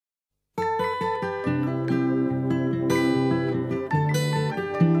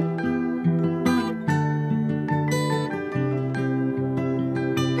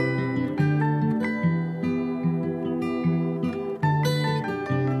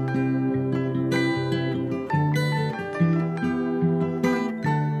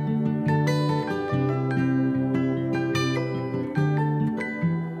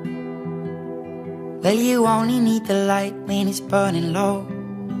Well, you only need the light when it's burning low.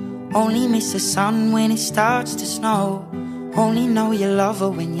 Only miss the sun when it starts to snow. Only know you love her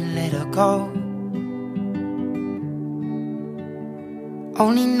when you let her go.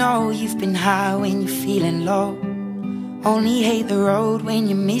 Only know you've been high when you're feeling low. Only hate the road when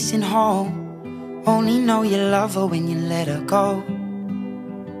you're missing home. Only know you love her when you let her go.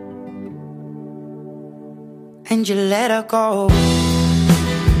 And you let her go.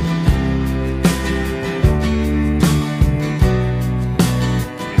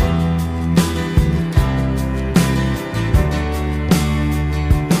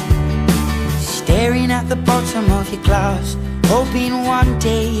 Staring at the bottom of your glass, hoping one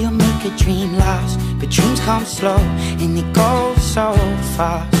day you'll make a dream last. But dreams come slow and they go so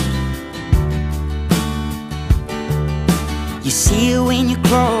fast. You see it when you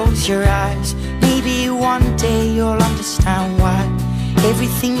close your eyes. Maybe one day you'll understand why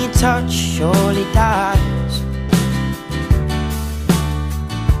everything you touch surely dies.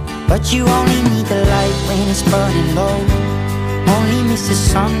 But you only need the light when it's burning low. Only miss the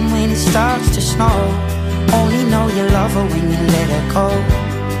sun when it starts to snow. Only know you love her when you let her go.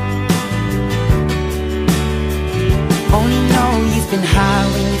 Only know you've been high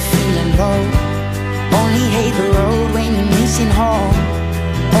when you're feeling low. Only hate the road when you're missing home.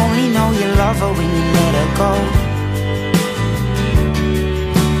 Only know you love her when you let her go.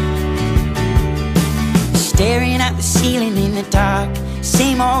 Staring at the ceiling in the dark,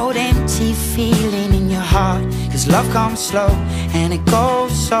 same old empty feeling in your heart. 'Cause love comes slow and it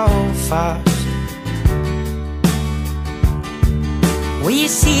goes so fast. Well, you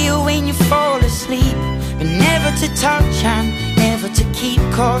see her when you fall asleep, but never to touch and never to keep.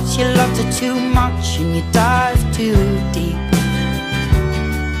 'Cause you loved her too much and you dive too deep.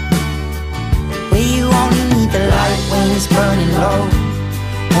 Well, you only need the light when it's burning low.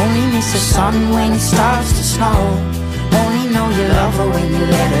 Only miss the sun when it starts to snow. Only know you love her when you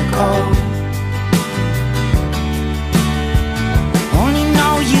let her go. Only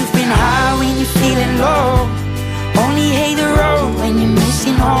know you've been high when you're feeling low. Only hate the road when you're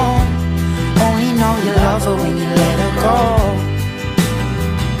missing home. Only know you love her when you let her go.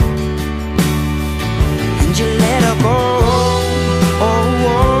 And you let her go. Oh,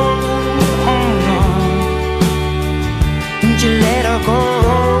 oh, oh, no. And you let her go.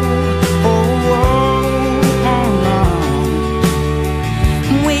 Oh, oh, oh, no.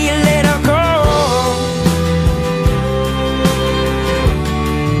 Will you let her go?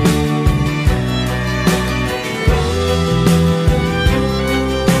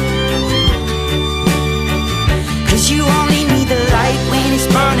 You only need the light when it's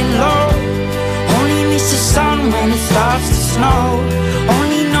burning low. Only miss the sun when it starts to snow.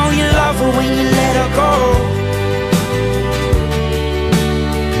 Only know you love her when you let her go.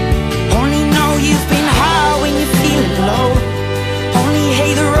 Only know you've been high when you're feeling low. Only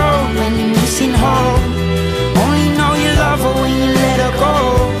hate the road when you're missing home. Only know you love her when you let her go.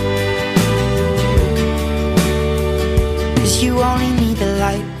 'Cause you only need the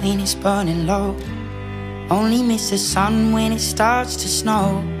light when it's burning low. Only miss the sun when it starts to snow.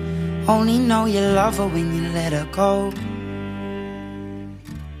 Only know you love her when you let her go.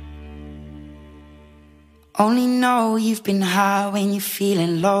 Only know you've been high when you're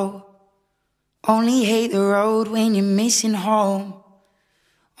feeling low. Only hate the road when you're missing home.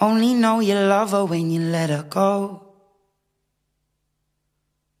 Only know you love her when you let her go.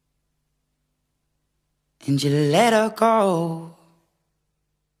 And you let her go.